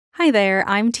Hi there,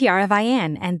 I'm Tiara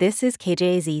Vian, and this is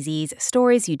KJZZ's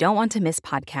Stories You Don't Want to Miss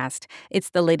podcast.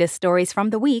 It's the latest stories from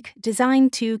the week,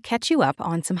 designed to catch you up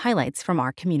on some highlights from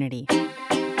our community.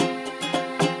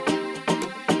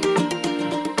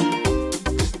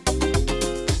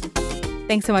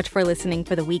 Thanks so much for listening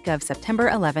for the week of September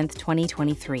 11th,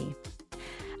 2023.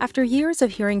 After years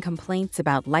of hearing complaints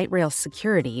about light rail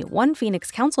security, one Phoenix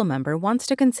council member wants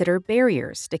to consider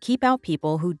barriers to keep out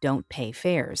people who don't pay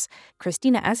fares.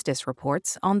 Christina Estes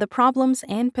reports on the problems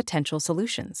and potential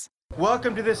solutions.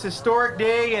 Welcome to this historic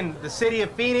day in the city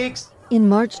of Phoenix. In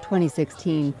March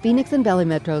 2016, Phoenix and Valley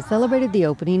Metro celebrated the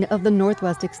opening of the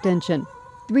Northwest Extension,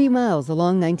 3 miles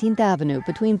along 19th Avenue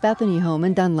between Bethany Home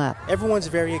and Dunlap. Everyone's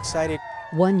very excited.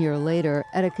 1 year later,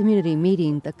 at a community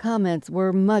meeting, the comments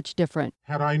were much different.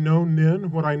 Had I known then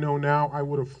what I know now, I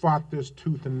would have fought this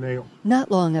tooth and nail.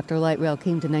 Not long after light rail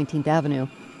came to 19th Avenue,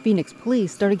 Phoenix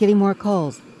police started getting more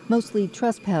calls, mostly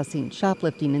trespassing,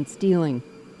 shoplifting, and stealing.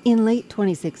 In late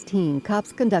 2016,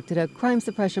 cops conducted a crime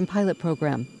suppression pilot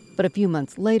program. But a few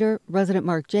months later, resident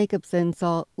Mark Jacobson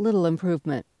saw little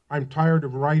improvement. I'm tired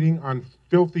of riding on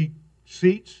filthy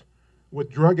seats with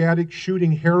drug addicts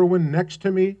shooting heroin next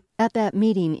to me. At that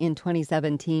meeting in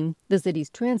 2017, the city's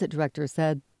transit director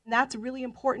said, "That's really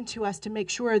important to us to make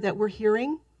sure that we're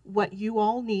hearing what you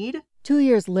all need." 2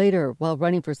 years later, while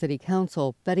running for city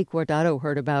council, Betty Guardado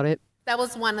heard about it. That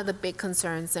was one of the big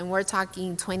concerns, and we're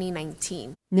talking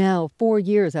 2019. Now, 4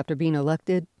 years after being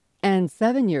elected, and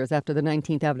 7 years after the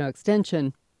 19th Avenue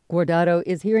extension, Guardado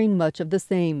is hearing much of the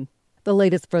same. The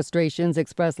latest frustrations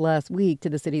expressed last week to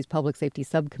the city's public safety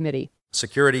subcommittee.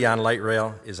 Security on light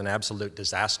rail is an absolute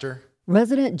disaster.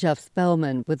 Resident Jeff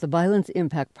Spellman with the Violence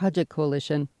Impact Project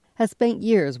Coalition has spent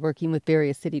years working with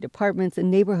various city departments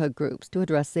and neighborhood groups to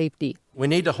address safety. We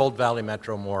need to hold Valley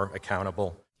Metro more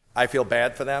accountable. I feel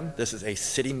bad for them. This is a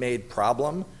city-made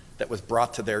problem that was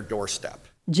brought to their doorstep.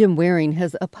 Jim Waring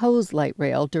has opposed light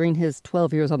rail during his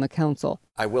 12 years on the council.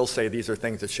 I will say these are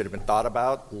things that should have been thought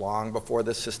about long before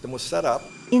this system was set up.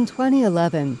 In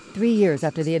 2011, 3 years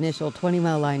after the initial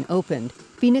 20-mile line opened,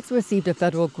 Phoenix received a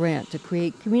federal grant to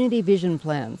create community vision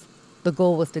plans. The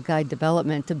goal was to guide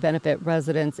development to benefit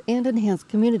residents and enhance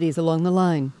communities along the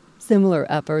line. Similar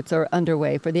efforts are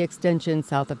underway for the extension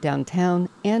south of downtown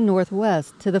and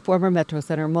northwest to the former Metro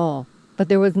Center Mall. But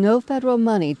there was no federal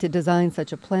money to design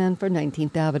such a plan for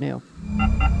 19th Avenue.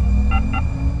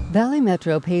 Valley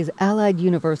Metro pays Allied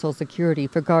Universal Security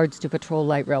for guards to patrol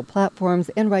light rail platforms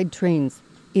and ride trains.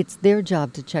 It's their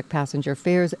job to check passenger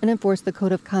fares and enforce the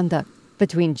code of conduct.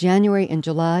 Between January and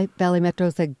July, Valley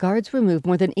Metro said guards removed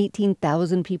more than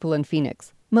 18,000 people in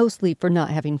Phoenix, mostly for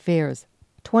not having fares.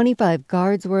 25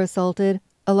 guards were assaulted,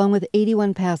 along with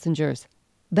 81 passengers.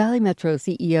 Valley Metro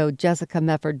CEO Jessica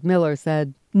Mefford Miller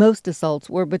said most assaults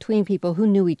were between people who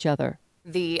knew each other.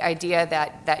 The idea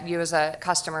that you as a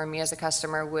customer, me as a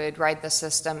customer, would ride the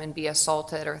system and be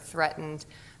assaulted or threatened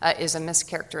is a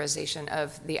mischaracterization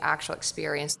of the actual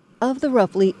experience. Of the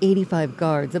roughly 85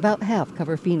 guards, about half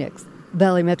cover Phoenix.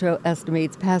 Valley Metro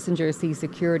estimates passengers see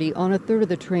security on a third of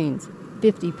the trains.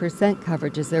 50%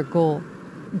 coverage is their goal.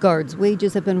 Guards'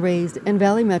 wages have been raised, and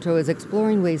Valley Metro is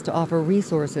exploring ways to offer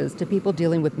resources to people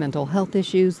dealing with mental health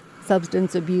issues,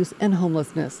 substance abuse, and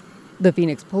homelessness. The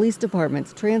Phoenix Police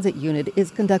Department's transit unit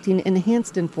is conducting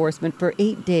enhanced enforcement for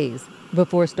 8 days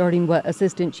before starting what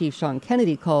Assistant Chief Sean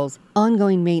Kennedy calls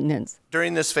ongoing maintenance.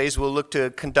 During this phase, we'll look to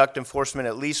conduct enforcement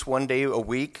at least 1 day a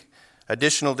week.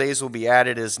 Additional days will be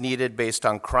added as needed based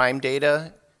on crime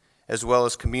data as well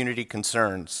as community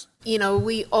concerns. You know,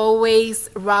 we always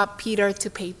rob Peter to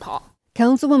pay Paul.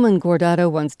 Councilwoman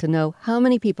Guardado wants to know how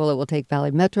many people it will take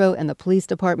Valley Metro and the police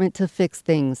department to fix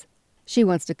things. She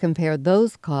wants to compare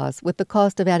those costs with the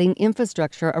cost of adding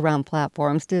infrastructure around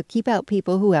platforms to keep out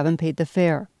people who haven't paid the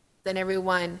fare. Then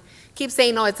everyone keeps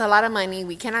saying, "No, it's a lot of money.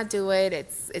 We cannot do it.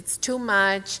 It's too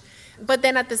much." But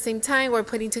then at the same time, we're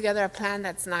putting together a plan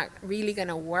that's not really going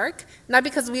to work. Not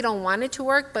because we don't want it to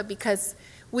work, but because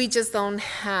we just don't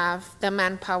have the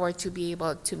manpower to be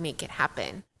able to make it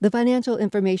happen. The financial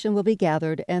information will be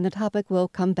gathered and the topic will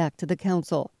come back to the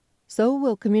council. So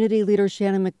will community leader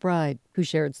Shannon McBride, who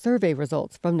shared survey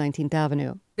results from 19th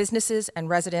Avenue. Businesses and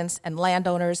residents and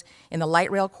landowners in the light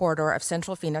rail corridor of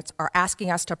Central Phoenix are asking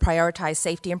us to prioritize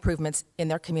safety improvements in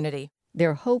their community.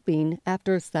 They're hoping,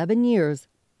 after 7 years,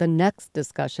 the next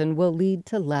discussion will lead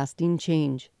to lasting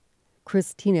change.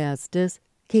 Christina Estes,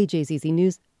 KJZZ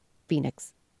News,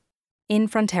 Phoenix. In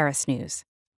Fronteras News,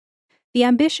 The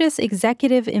ambitious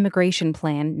Executive Immigration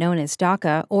Plan, known as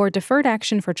DACA, or Deferred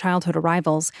Action for Childhood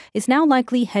Arrivals, is now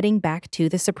likely heading back to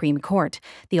the Supreme Court.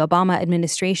 The Obama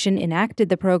administration enacted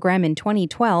the program in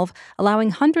 2012,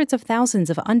 allowing hundreds of thousands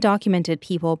of undocumented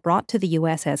people brought to the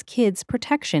U.S. as kids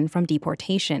protection from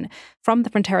deportation. From the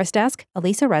Fronteras Desk,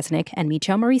 Elisa Resnick and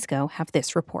Michelle Morisco have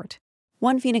this report.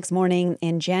 One Phoenix morning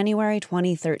in January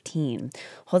 2013,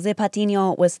 Jose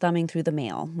Patino was thumbing through the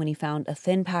mail when he found a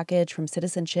thin package from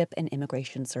Citizenship and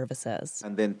Immigration Services.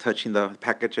 And then touching the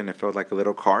package, and it felt like a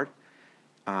little card.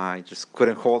 I just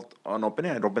couldn't hold on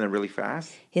opening it. I'd open it really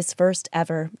fast. His first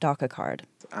ever DACA card.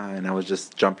 And I was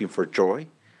just jumping for joy.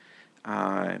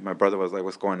 My brother was like,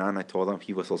 "What's going on?" I told him.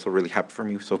 He was also really happy for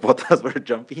me, so both of us were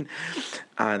jumping.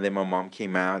 And then my mom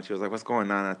came out. She was like, "What's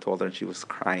going on?" I told her, and she was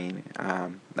crying.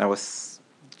 I was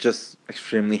just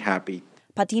extremely happy.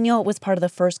 Patino was part of the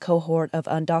first cohort of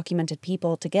undocumented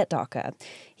people to get DACA.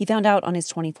 He found out on his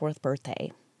 24th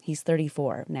birthday. He's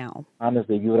 34 now.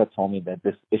 Honestly, if you would have told me that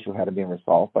this issue hadn't been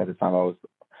resolved by the time I was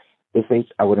this age,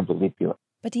 I wouldn't believe you.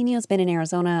 Patino's been in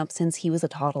Arizona since he was a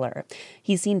toddler.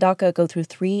 He's seen DACA go through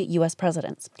 3 U.S.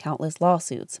 presidents, countless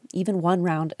lawsuits, even one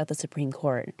round at the Supreme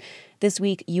Court. This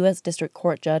week, U.S. District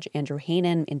Court Judge Andrew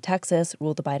Hanen in Texas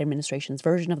ruled the Biden administration's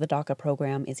version of the DACA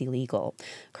program is illegal.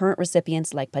 Current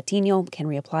recipients like Patino can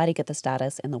reapply to get the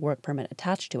status and the work permit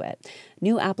attached to it.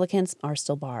 New applicants are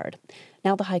still barred.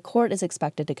 Now the High Court is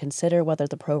expected to consider whether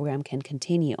the program can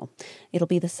continue. It'll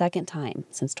be the second time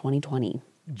since 2020.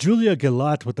 Julia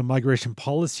Gilat with the Migration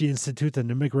Policy Institute, an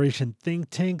immigration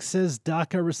think tank, says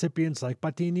DACA recipients like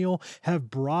Patino have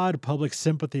broad public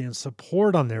sympathy and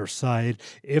support on their side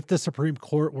if the Supreme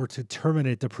Court were to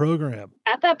terminate the program.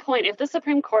 At that point, if the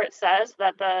Supreme Court says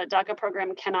that the DACA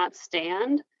program cannot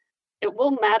stand, it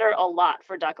will matter a lot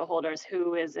for DACA holders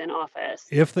who is in office.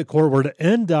 If the court were to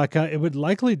end DACA, it would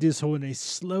likely do so in a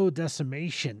slow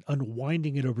decimation,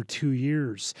 unwinding it over 2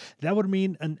 years. That would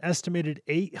mean an estimated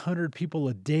 800 people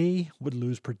a day would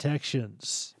lose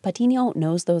protections. Patino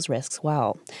knows those risks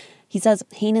well. He says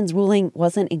Hanen's ruling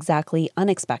wasn't exactly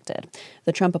unexpected.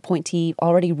 The Trump appointee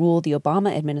already ruled the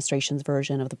Obama administration's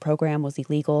version of the program was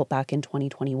illegal back in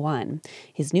 2021.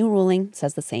 His new ruling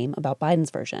says the same about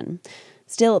Biden's version.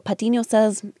 Still, Patino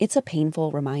says it's a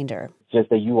painful reminder. Just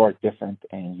that you are different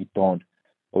and you don't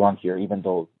belong here, even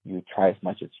though you try as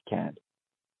much as you can.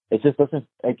 It just doesn't,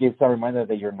 it's a reminder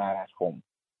that you're not at home,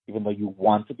 even though you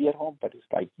want to be at home, but it's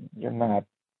like you're not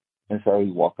necessarily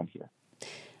welcome here.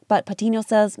 But Patino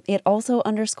says it also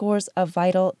underscores a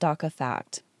vital DACA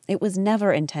fact. It was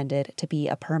never intended to be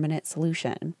a permanent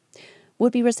solution.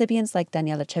 Would-be recipients like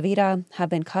Daniela Chavira have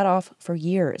been cut off for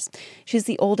years. She's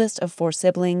the oldest of 4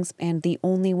 siblings and the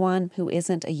only one who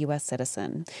isn't a U.S.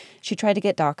 citizen. She tried to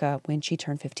get DACA when she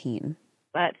turned 15.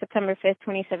 At September 5th,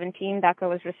 2017, DACA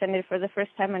was rescinded for the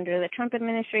first time under the Trump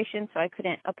administration, so I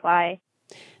couldn't apply.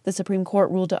 The Supreme Court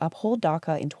ruled to uphold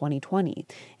DACA in 2020,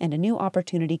 and a new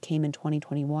opportunity came in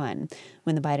 2021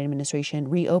 when the Biden administration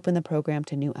reopened the program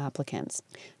to new applicants.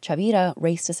 Chavira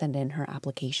raced to send in her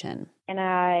application. And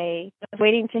I was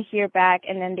waiting to hear back,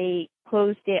 and then they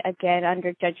closed it again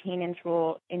under Judge Hanen's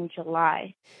rule in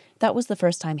July. That was the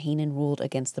first time Hanen ruled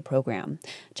against the program.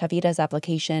 Chavira's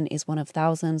application is one of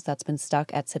thousands that's been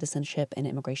stuck at Citizenship and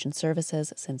Immigration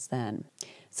Services since then.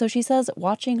 So she says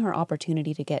watching her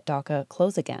opportunity to get DACA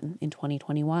close again in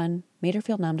 2021 made her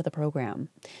feel numb to the program.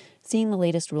 Seeing the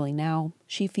latest ruling now,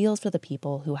 she feels for the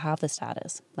people who have the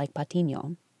status, like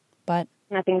Patino. But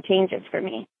nothing changes for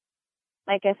me.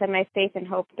 Like I said, my faith and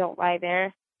hope don't lie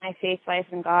there. My faith lies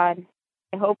in God.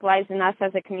 My hope lies in us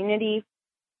as a community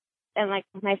and like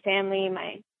my family,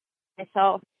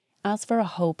 myself. As for a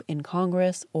hope in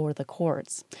Congress or the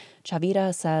courts,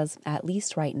 Chavira says, at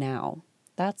least right now,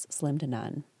 that's slim to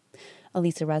none.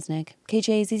 Elisa Resnick,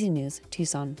 KJAZ News,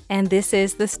 Tucson. And this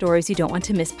is the Stories You Don't Want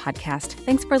to Miss podcast.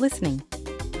 Thanks for listening.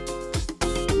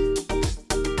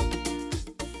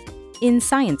 In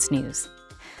science news,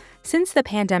 since the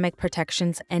pandemic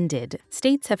protections ended,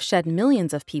 states have shed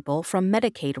millions of people from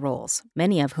Medicaid rolls,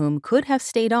 many of whom could have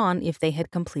stayed on if they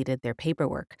had completed their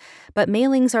paperwork. But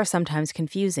mailings are sometimes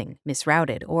confusing,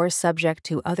 misrouted, or subject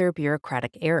to other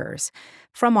bureaucratic errors.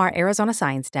 From our Arizona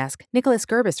Science Desk, Nicholas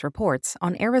Gerbis reports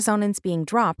on Arizonans being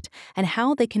dropped and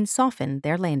how they can soften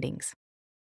their landings.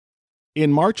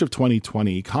 In March of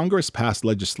 2020, Congress passed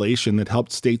legislation that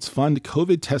helped states fund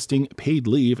COVID testing, paid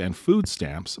leave, and food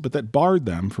stamps, but that barred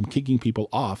them from kicking people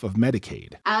off of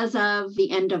Medicaid. As of the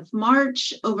end of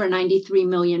March, over 93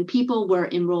 million people were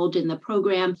enrolled in the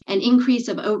program, an increase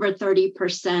of over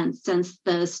 30% since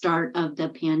the start of the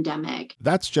pandemic.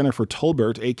 That's Jennifer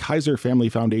Tolbert, a Kaiser Family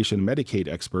Foundation Medicaid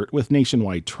expert with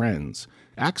Nationwide Trends.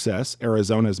 Access,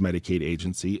 Arizona's Medicaid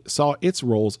agency, saw its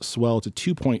rolls swell to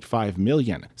 2.5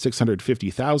 million,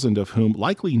 650,000 of whom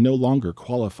likely no longer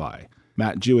qualify.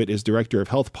 Matt Jewett is Director of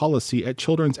Health Policy at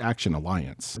Children's Action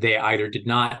Alliance. They either did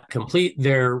not complete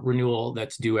their renewal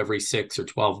that's due every 6 or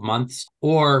 12 months,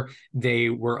 or they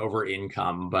were over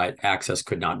income, but Access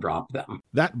could not drop them.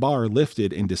 That bar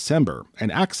lifted in December,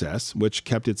 and Access, which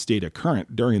kept its data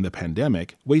current during the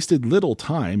pandemic, wasted little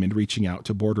time in reaching out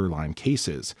to borderline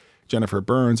cases. Jennifer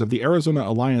Burns of the Arizona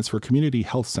Alliance for Community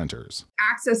Health Centers.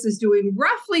 Access is doing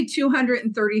roughly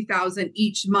 230,000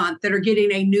 each month that are getting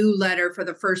a new letter for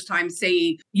the first time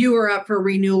saying, you are up for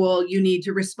renewal, you need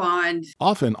to respond.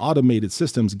 Often, automated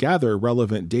systems gather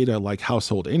relevant data like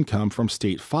household income from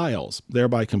state files,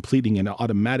 thereby completing an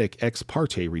automatic ex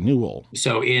parte renewal.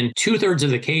 So in 2/3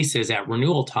 of the cases at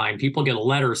renewal time, people get a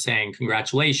letter saying,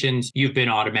 congratulations, you've been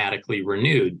automatically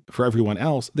renewed. For everyone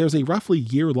else, there's a roughly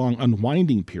year-long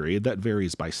unwinding period that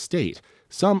varies by state.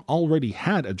 Some already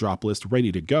had a drop list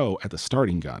ready to go at the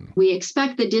starting gun. We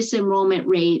expect the disenrollment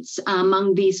rates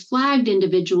among these flagged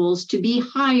individuals to be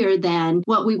higher than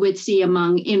what we would see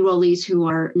among enrollees who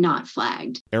are not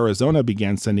flagged. Arizona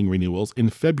began sending renewals in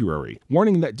February,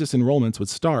 warning that disenrollments would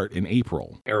start in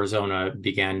April. Arizona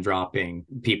began dropping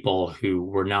people who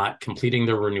were not completing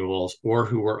their renewals or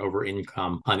who were over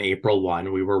income on April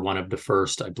 1. We were one of the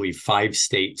first, I believe, 5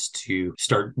 states to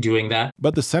start doing that.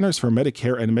 But the Centers for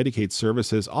Medicare and Medicaid Services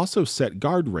also set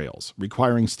guardrails,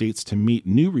 requiring states to meet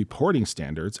new reporting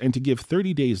standards and to give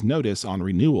 30 days notice on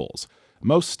renewals.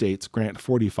 Most states grant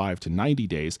 45 to 90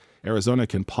 days. Arizona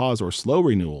can pause or slow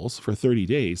renewals for 30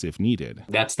 days if needed.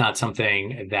 That's not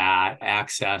something that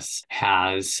Access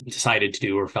has decided to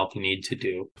do or felt the need to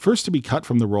do. First to be cut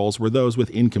from the rolls were those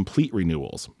with incomplete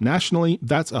renewals. Nationally,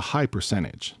 that's a high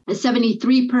percentage.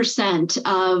 73%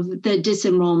 of the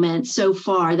disenrollments so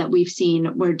far that we've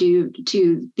seen were due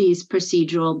to these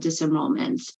procedural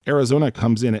disenrollments. Arizona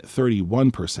comes in at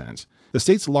 31%. The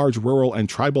state's large rural and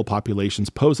tribal populations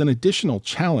pose an additional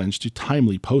challenge to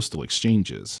timely postal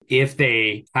exchanges. If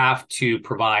they have to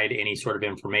provide any sort of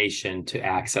information to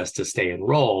Access to stay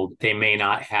enrolled, they may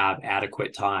not have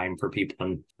adequate time for people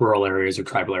in rural areas or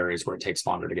tribal areas where it takes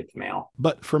longer to get the mail.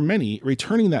 But for many,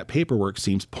 returning that paperwork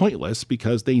seems pointless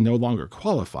because they no longer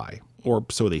qualify, or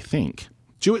so they think.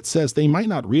 Jewett says they might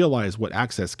not realize what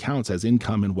Access counts as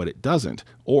income and what it doesn't,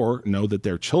 or know that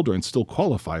their children still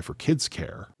qualify for kids'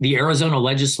 care. The Arizona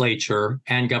legislature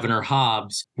and Governor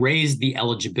Hobbs raised the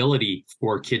eligibility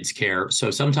for kids' care. So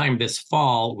sometime this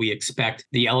fall, we expect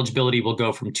the eligibility will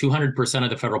go from 200% of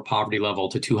the federal poverty level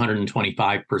to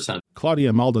 225%.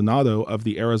 Claudia Maldonado of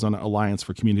the Arizona Alliance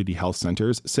for Community Health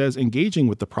Centers says engaging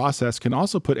with the process can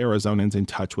also put Arizonans in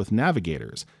touch with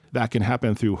navigators. That can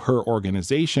happen through her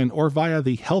organization or via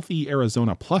the Healthy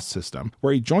Arizona Plus system,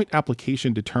 where a joint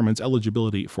application determines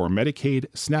eligibility for Medicaid,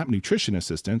 SNAP nutrition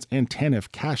assistance, and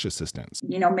TANF cash assistance.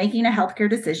 You know, making a healthcare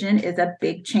decision is a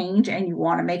big change, and you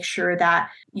want to make sure that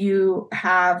you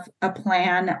have a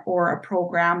plan or a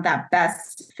program that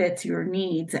best fits your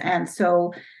needs. And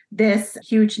so this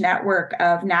huge network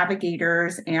of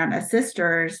navigators and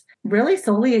assisters really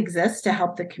solely exists to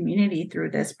help the community through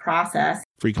this process.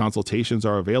 Free consultations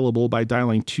are available by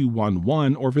dialing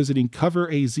 211 or visiting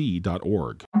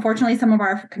coveraz.org. Unfortunately, some of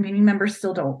our community members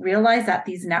still don't realize that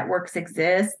these networks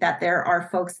exist, that there are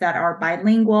folks that are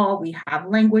bilingual, we have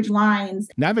language lines.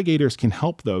 Navigators can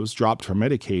help those dropped from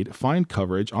Medicaid find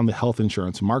coverage on the health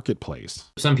insurance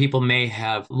marketplace. Some people may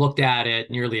have looked at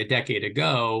it nearly a decade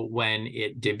ago when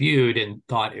it debuted and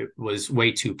thought it was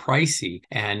way too pricey,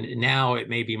 and now it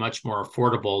may be much more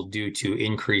affordable due to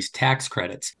increased tax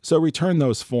credits. So return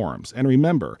those forms. And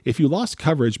remember, if you lost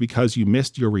coverage because you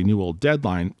missed your renewal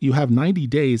deadline, you have 90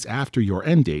 days after your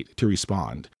end date to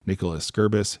respond. Nicholas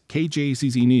Gerbis,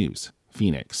 KJZZ News,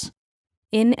 Phoenix.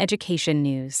 In education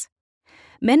news,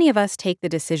 many of us take the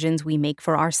decisions we make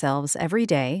for ourselves every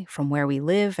day, from where we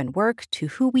live and work to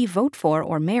who we vote for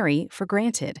or marry, for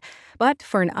granted. But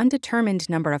for an undetermined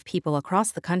number of people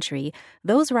across the country,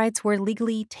 those rights were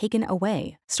legally taken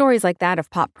away. Stories like that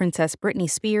of pop princess Britney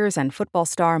Spears and football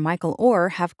star Michael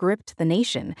Oher have gripped the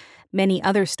nation. Many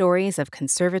other stories of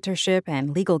conservatorship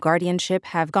and legal guardianship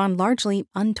have gone largely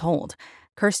untold.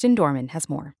 Kirsten Dorman has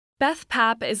more. Beth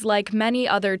Papp is like many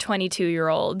other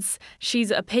 22-year-olds.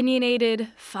 She's opinionated,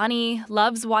 funny,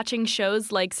 loves watching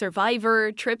shows like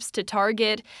Survivor, trips to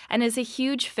Target, and is a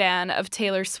huge fan of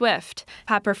Taylor Swift.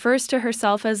 Papp refers to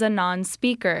herself as a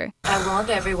non-speaker. I want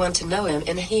everyone to know him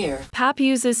in here. Papp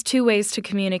uses 2 ways to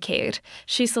communicate.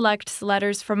 She selects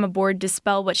letters from a board to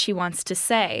spell what she wants to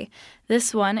say.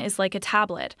 This one is like a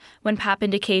tablet. When Pap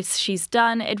indicates she's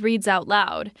done, it reads out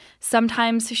loud.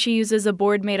 Sometimes she uses a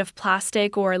board made of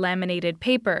plastic or laminated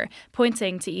paper,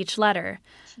 pointing to each letter.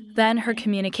 Then her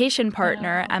communication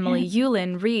partner, Emily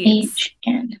Yulin, reads.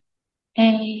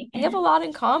 We have a lot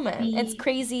in common. It's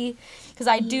crazy because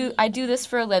I do this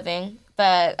for a living,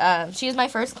 but she is my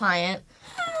first client.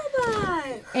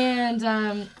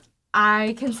 And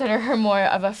I consider her more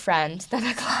of a friend than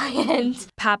a client.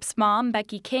 Pap's mom,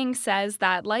 Becky King, says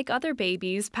that, like other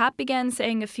babies, Pap began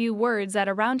saying a few words at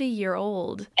around a year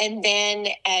old. And then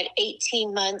at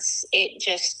 18 months, it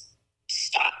just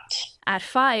stopped. At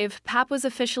 5, Pap was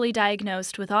officially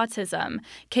diagnosed with autism.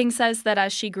 King says that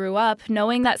as she grew up,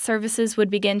 knowing that services would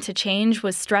begin to change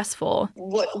was stressful.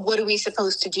 What are we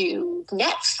supposed to do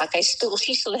next?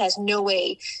 She still has no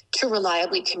way to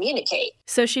reliably communicate.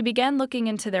 So she began looking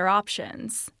into their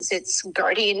options. It's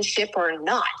guardianship or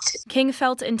not. King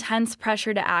felt intense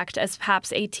pressure to act as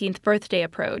Pap's 18th birthday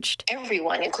approached.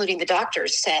 Everyone, including the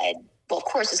doctors, said, well, of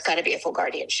course it's got to be a full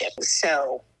guardianship.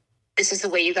 So this is the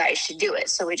way you guys should do it.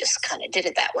 So we just kind of did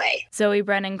it that way. Zoe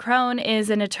Brennan-Crone is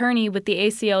an attorney with the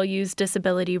ACLU's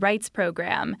Disability Rights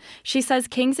Program. She says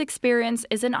King's experience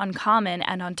isn't uncommon,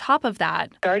 and on top of that,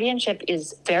 guardianship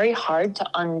is very hard to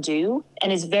undo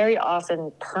and is very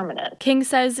often permanent. King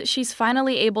says she's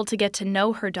finally able to get to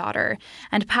know her daughter,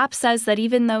 and Pap says that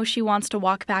even though she wants to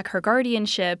walk back her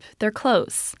guardianship, they're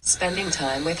close. Spending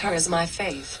time with her is my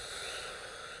faith.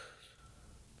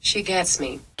 She gets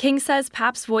me. King says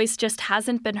Pap's voice just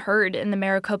hasn't been heard in the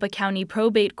Maricopa County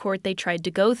probate court they tried to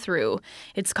go through.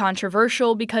 It's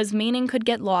controversial because meaning could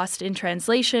get lost in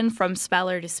translation from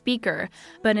speller to speaker.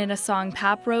 But in a song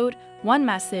Pap wrote, one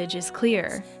message is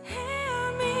clear.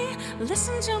 Hear me,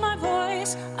 listen to my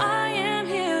voice, I am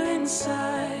here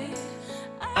inside.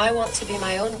 I want to be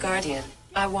my own guardian.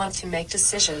 I want to make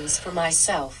decisions for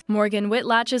myself. Morgan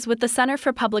Whitlatch is with the Center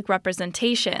for Public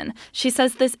Representation. She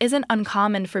says this isn't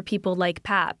uncommon for people like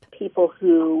Pap. People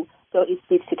who don't use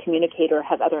speech to communicate or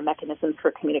have other mechanisms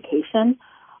for communication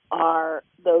are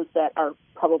those that are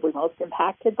probably most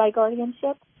impacted by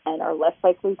guardianship and are less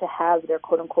likely to have their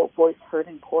quote-unquote voice heard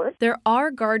in court. There are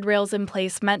guardrails in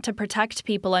place meant to protect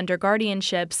people under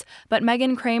guardianships, but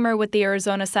Megan Kramer with the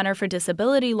Arizona Center for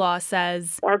Disability Law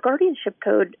says, our guardianship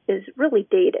code is really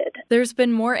dated. There's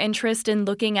been more interest in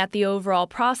looking at the overall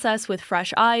process with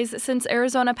fresh eyes since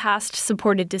Arizona passed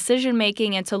supported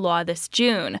decision-making into law this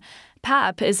June.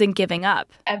 Pap isn't giving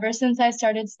up. Ever since I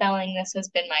started spelling, this has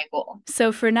been my goal.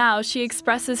 So for now, she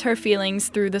expresses her feelings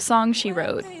through the song she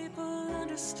wrote.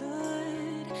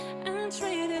 And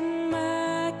treated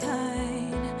my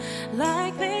kind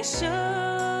like they should.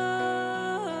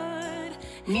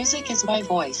 Music is my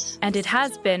voice. And it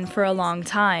has been for a long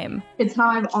time. It's how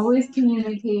I've always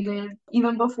communicated,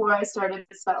 even before I started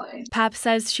spelling. Pap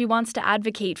says she wants to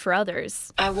advocate for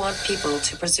others. I want people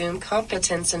to presume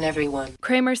competence in everyone.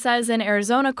 Kramer says in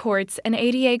Arizona courts, an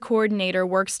ADA coordinator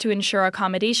works to ensure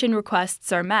accommodation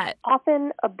requests are met.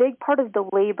 Often a big part of the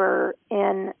labor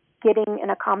in getting an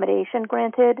accommodation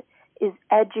granted is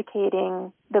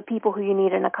educating the people who you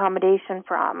need an accommodation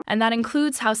from. And that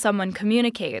includes how someone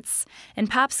communicates. In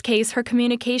Pap's case, her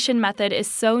communication method is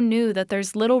so new that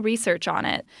there's little research on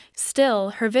it.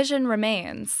 Still, her vision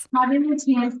remains. Having the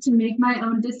chance to make my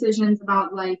own decisions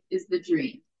about life is the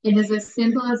dream. It is as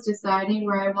simple as deciding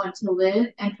where I want to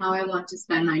live and how I want to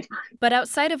spend my time. But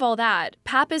outside of all that,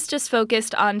 Pap is just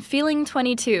focused on feeling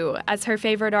 22, as her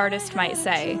favorite artist might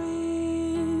say.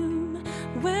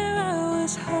 Where I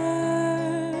was hurt.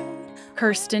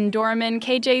 Kirsten Dorman,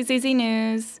 KJZZ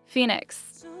News,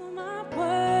 Phoenix.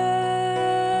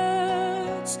 Words,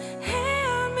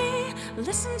 hear me,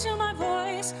 listen to my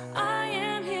voice, I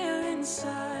am here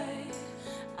inside.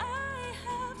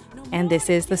 And this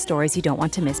is the Stories You Don't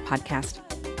Want to Miss podcast.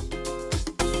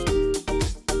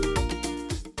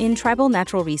 In Tribal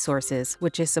Natural Resources,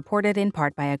 which is supported in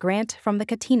part by a grant from the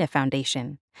Katina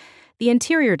Foundation, the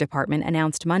Interior Department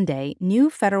announced Monday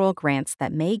new federal grants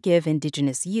that may give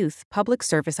Indigenous youth public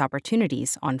service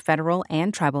opportunities on federal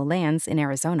and tribal lands in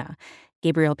Arizona.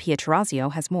 Gabriel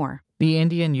Pietrorazio has more. The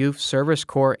Indian Youth Service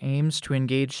Corps aims to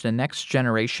engage the next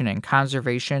generation in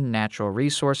conservation, natural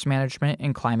resource management,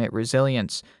 and climate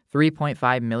resilience.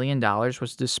 $3.5 million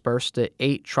was dispersed to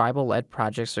 8 tribal-led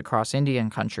projects across Indian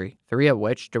country, 3 of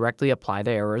which directly apply to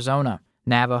Arizona.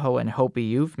 Navajo and Hopi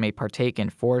youth may partake in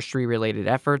forestry-related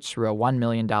efforts through a $1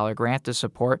 million grant to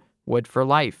support Wood for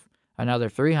Life. Another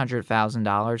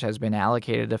 $300,000 has been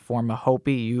allocated to form a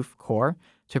Hopi Youth Corps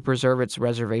to preserve its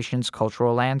reservation's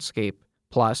cultural landscape.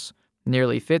 Plus,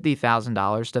 nearly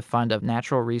 $50,000 to fund a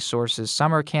natural resources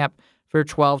summer camp for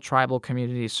 12 tribal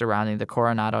communities surrounding the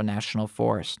Coronado National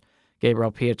Forest.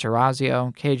 Gabriel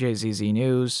Pieterazio, KJZZ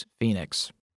News,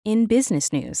 Phoenix. In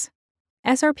business news,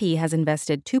 SRP has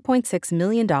invested $2.6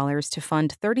 million to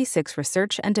fund 36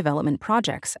 research and development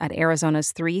projects at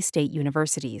Arizona's 3 state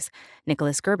universities.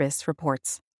 Nicholas Gerbis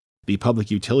reports. The public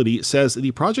utility says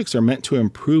the projects are meant to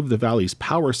improve the valley's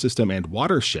power system and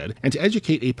watershed and to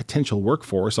educate a potential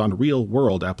workforce on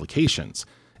real-world applications.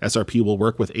 SRP will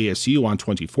work with ASU on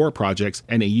 24 projects,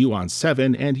 NAU on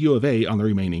 7, and U of A on the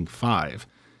remaining 5.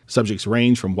 Subjects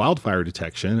range from wildfire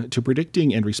detection to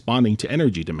predicting and responding to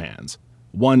energy demands.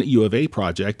 One U of A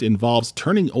project involves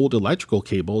turning old electrical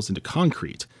cables into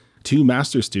concrete. 2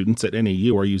 master's students at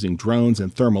NAU are using drones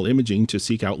and thermal imaging to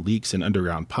seek out leaks in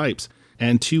underground pipes.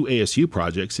 And 2 ASU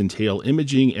projects entail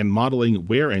imaging and modeling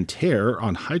wear and tear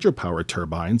on hydropower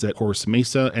turbines at Horse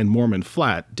Mesa and Mormon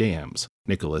Flat dams.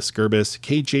 Nicholas Gerbis,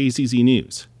 KJZZ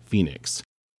News, Phoenix.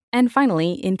 And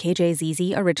finally, in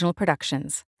KJZZ Original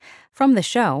Productions. From the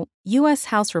show, U.S.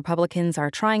 House Republicans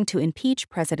are trying to impeach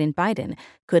President Biden.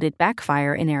 Could it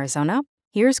backfire in Arizona?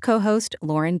 Here's co-host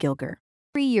Lauren Gilger.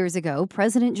 3 years ago,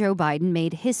 President Joe Biden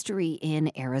made history in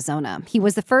Arizona. He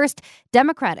was the first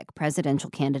Democratic presidential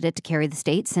candidate to carry the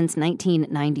state since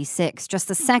 1996, just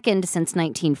the second since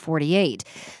 1948.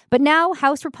 But now,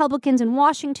 House Republicans in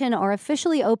Washington are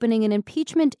officially opening an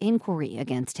impeachment inquiry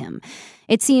against him.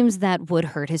 It seems that would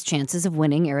hurt his chances of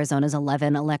winning Arizona's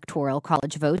 11 electoral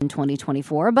college vote in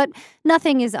 2024, but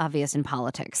nothing is obvious in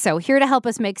politics. So here to help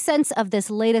us make sense of this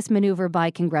latest maneuver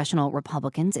by congressional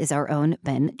Republicans is our own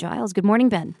Ben Giles. Good morning,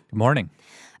 Ben. Good morning.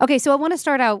 Okay, so I want to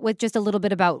start out with just a little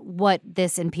bit about what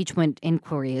this impeachment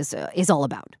inquiry is all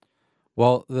about.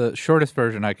 Well, the shortest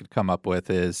version I could come up with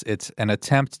is it's an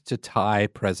attempt to tie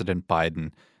President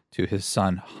Biden to his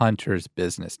son Hunter's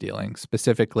business dealings.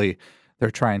 Specifically,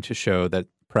 they're trying to show that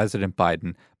President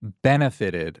Biden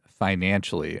benefited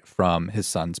financially from his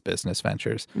son's business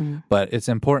ventures. But it's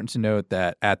important to note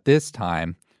that at this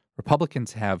time,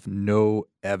 Republicans have no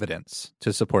evidence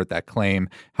to support that claim.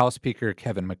 House Speaker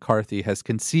Kevin McCarthy has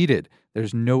conceded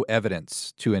there's no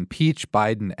evidence to impeach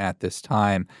Biden at this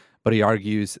time, but he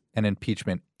argues an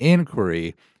impeachment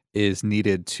inquiry is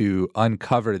needed to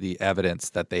uncover the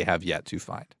evidence that they have yet to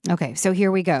find. Okay, so here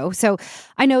we go. So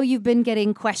I know you've been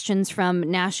getting questions from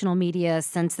national media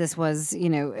since this was,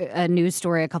 a news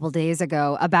story a couple days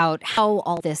ago about how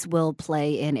all this will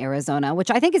play in Arizona, which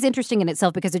I think is interesting in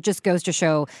itself because it just goes to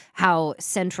show how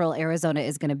central Arizona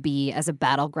is going to be as a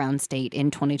battleground state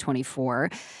in 2024.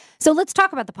 So let's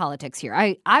talk about the politics here.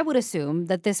 I would assume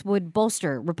that this would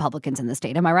bolster Republicans in the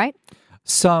state. Am I right?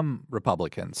 Some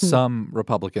Republicans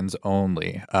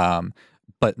only,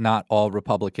 but not all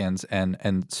Republicans,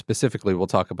 and specifically, we'll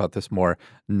talk about this more,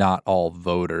 not all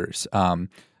voters.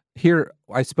 Here,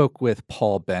 I spoke with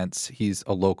Paul Bentz. He's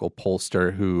a local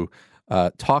pollster who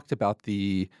talked about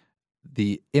the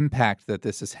impact that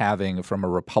this is having from a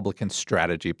Republican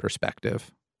strategy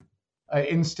perspective.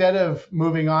 Instead of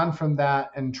moving on from that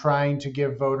and trying to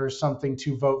give voters something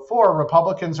to vote for,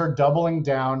 Republicans are doubling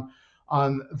down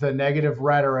on the negative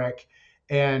rhetoric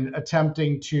and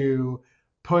attempting to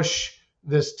push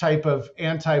this type of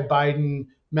anti-Biden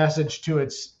message to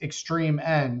its extreme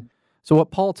end. So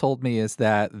what Paul told me is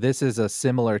that this is a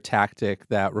similar tactic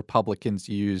that Republicans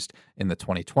used in the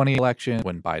 2020 election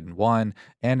when Biden won,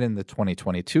 and in the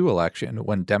 2022 election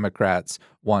when Democrats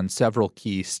won several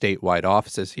key statewide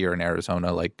offices here in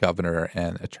Arizona, like governor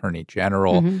and attorney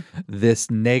general. This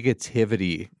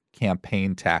negativity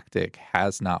campaign tactic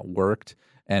has not worked,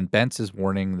 and Bentz is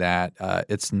warning that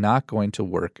it's not going to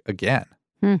work again.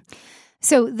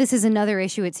 So this is another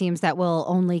issue, it seems, that will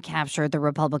only capture the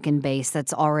Republican base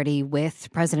that's already with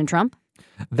President Trump?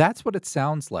 That's what it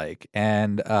sounds like,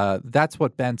 and that's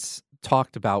what Bentz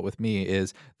talked about with me,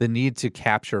 is the need to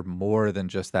capture more than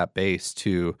just that base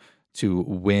to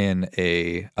win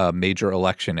a major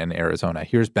election in Arizona.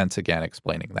 Here's Bentz again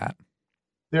explaining that.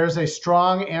 There's a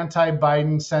strong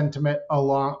anti-Biden sentiment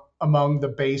among the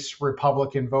base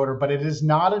Republican voter, but it is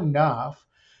not enough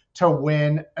to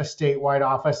win a statewide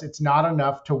office. It's not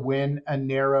enough to win a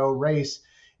narrow race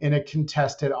in a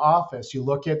contested office. You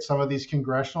look at some of these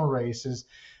congressional races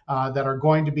that are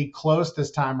going to be close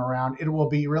this time around. It will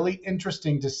be really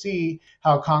interesting to see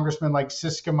how congressmen like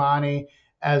Ciscomani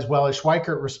as well as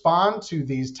Schweikert respond to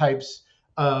these types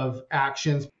of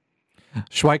actions.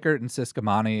 Schweikert and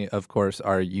Ciscomani, of course,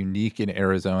 are unique in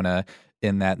Arizona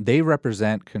in that they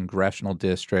represent congressional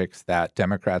districts that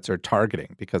Democrats are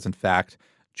targeting because, in fact,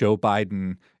 Joe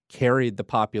Biden carried the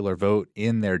popular vote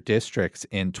in their districts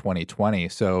in 2020.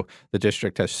 So the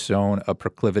district has shown a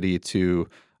proclivity to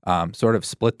sort of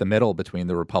split the middle between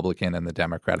the Republican and the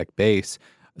Democratic base.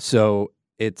 So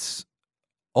it's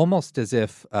almost as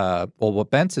if, what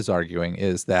Bentz is arguing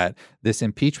is that this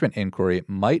impeachment inquiry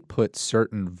might put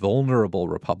certain vulnerable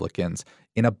Republicans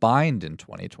in a bind in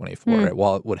 2024.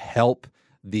 While it would help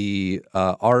the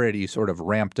already sort of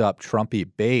ramped up Trumpy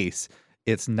base,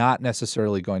 it's not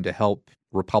necessarily going to help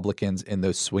Republicans in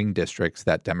those swing districts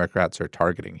that Democrats are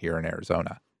targeting here in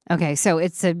Arizona. Okay, so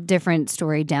it's a different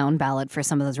story down ballot for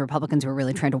some of those Republicans who are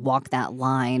really trying to walk that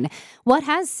line. What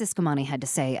has Ciscomani had to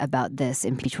say about this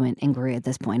impeachment inquiry at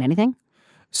this point? Anything?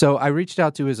 So I reached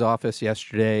out to his office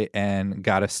yesterday and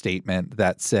got a statement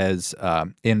that says,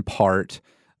 in part,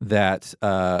 that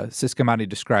Ciscomani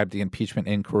described the impeachment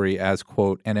inquiry as,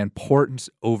 quote, an important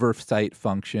oversight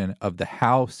function of the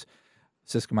House.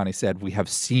 Ciscomani said, we have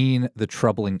seen the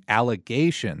troubling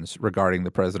allegations regarding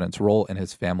the president's role in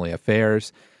his family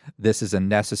affairs. This is a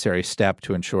necessary step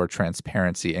to ensure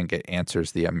transparency and get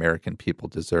answers the American people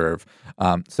deserve.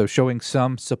 So showing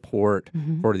some support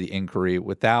for the inquiry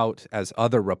without, as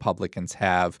other Republicans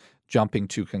have, jumping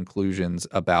to conclusions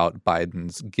about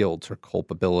Biden's guilt or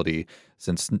culpability,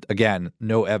 since, again,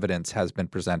 no evidence has been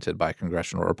presented by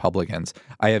congressional Republicans.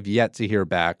 I have yet to hear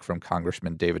back from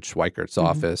Congressman David Schweikert's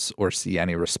office or see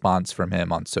any response from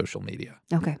him on social media.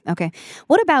 Okay.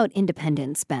 What about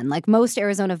independents, Ben? Like most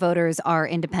Arizona voters are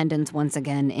independents once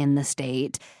again in the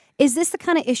state. Is this the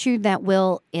kind of issue that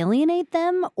will alienate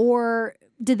them, or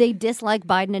do they dislike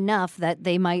Biden enough that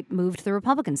they might move to the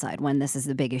Republican side when this is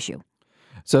the big issue?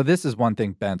 So this is one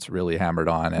thing Bentz really hammered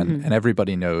on, and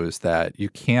everybody knows that you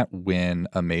can't win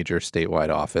a major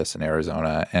statewide office in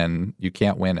Arizona, and you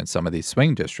can't win in some of these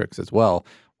swing districts as well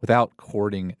without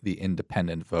courting the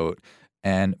independent vote.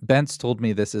 And Bentz told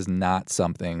me this is not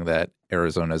something that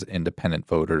Arizona's independent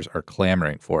voters are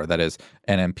clamoring for. That is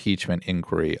an impeachment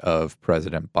inquiry of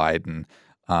President Biden.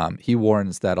 He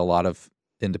warns that a lot of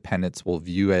independents will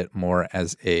view it more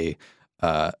as a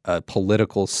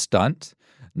political stunt.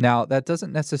 Now, that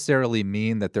doesn't necessarily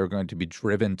mean that they're going to be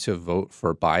driven to vote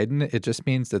for Biden. It just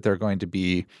means that they're going to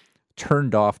be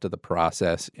turned off to the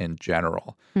process in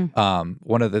general.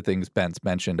 One of the things Bentz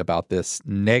mentioned about this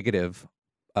negative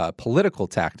political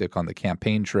tactic on the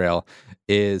campaign trail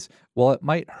is, while it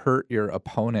might hurt your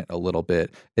opponent a little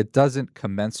bit, it doesn't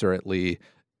commensurately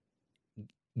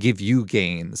give you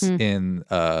gains in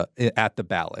at the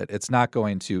ballot. It's not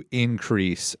going to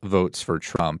increase votes for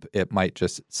Trump. It might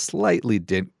just slightly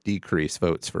decrease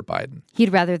votes for Biden.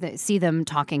 He'd rather see them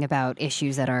talking about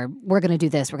issues that are, we're going to do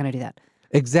this, we're going to do that.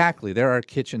 Exactly. There are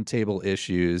kitchen table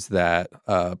issues that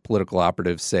political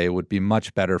operatives say would be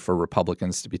much better for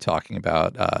Republicans to be talking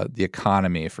about. The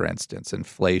economy, for instance,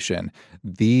 inflation.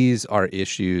 These are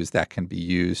issues that can be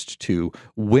used to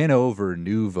win over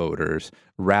new voters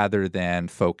rather than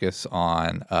focus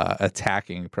on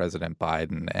attacking President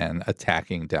Biden and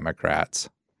attacking Democrats.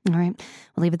 All right.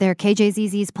 We'll leave it there.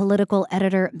 KJZZ's political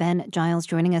editor, Ben Giles,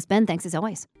 joining us. Ben, thanks as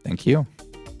always. Thank you.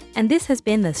 And this has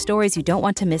been the Stories You Don't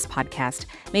Want to Miss podcast,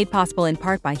 made possible in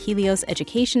part by Helios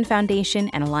Education Foundation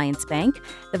and Alliance Bank,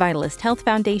 the Vitalist Health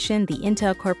Foundation, the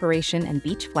Intel Corporation and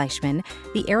Beach Fleischman,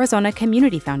 the Arizona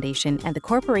Community Foundation, and the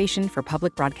Corporation for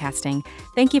Public Broadcasting.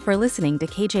 Thank you for listening to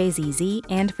KJZZ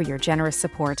and for your generous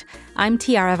support. I'm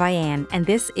Tiara Vian, and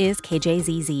this is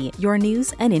KJZZ, your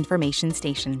news and information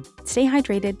station. Stay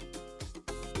hydrated.